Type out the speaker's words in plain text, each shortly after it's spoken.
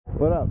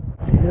What up?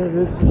 Yeah,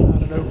 this is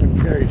not an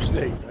open carry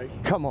state, right?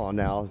 Come on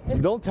now.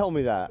 Don't tell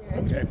me that.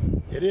 Okay,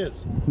 it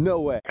is. No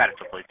way.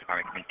 Titusville Police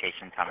Department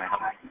Communications, how may I help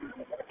you?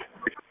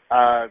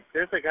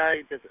 There's a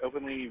guy just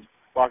openly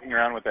walking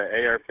around with an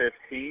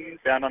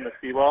AR-15 down on the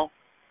seawall.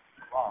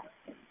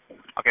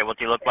 Okay, what's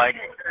he look like?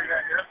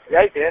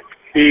 Yeah, he did.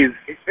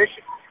 He's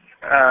fishing.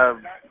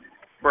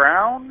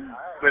 Brown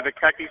with a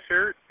khaki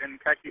shirt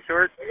and khaki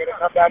shorts. They're gonna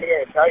come down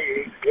here and tell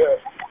you he's good.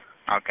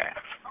 Okay.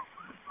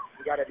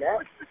 You got a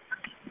net?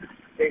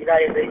 Big guy,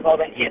 they call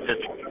that. He's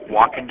just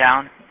walking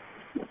down?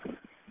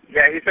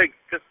 Yeah, he's like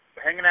just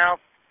hanging out,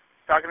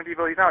 talking to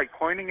people. He's not like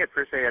pointing it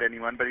per se at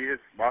anyone, but he's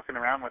just walking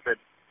around with it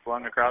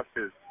flung across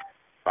his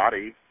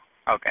body.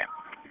 Okay.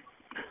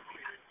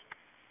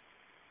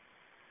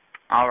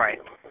 All right.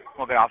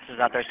 We'll get officers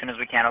out there as soon as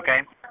we can,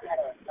 okay?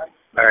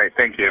 All right,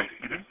 thank you.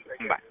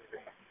 Mm-hmm. Bye.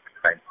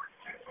 Bye.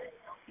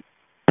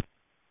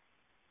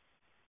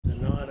 It's a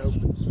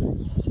non-open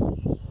state.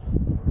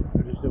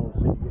 I just don't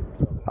see you get in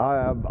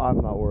trouble.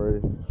 I'm not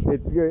worried.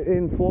 If you're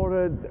in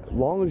Florida, as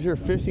long as you're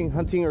fishing,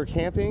 hunting, or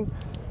camping,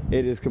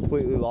 it is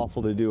completely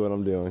lawful to do what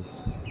I'm doing.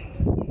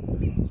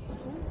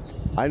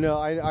 I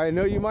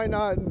know you might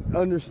not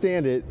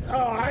understand it. Oh,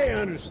 I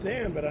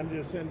understand, but I'm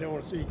just saying don't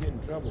want to see you get in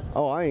trouble.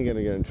 Oh, I ain't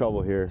gonna get in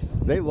trouble here.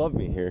 They love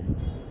me here.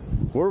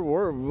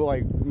 We're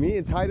like, me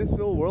and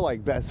Titusville, we're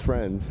like best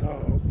friends.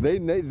 Oh,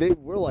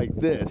 We're like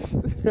this.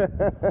 that's a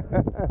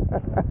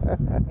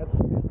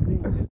good thing.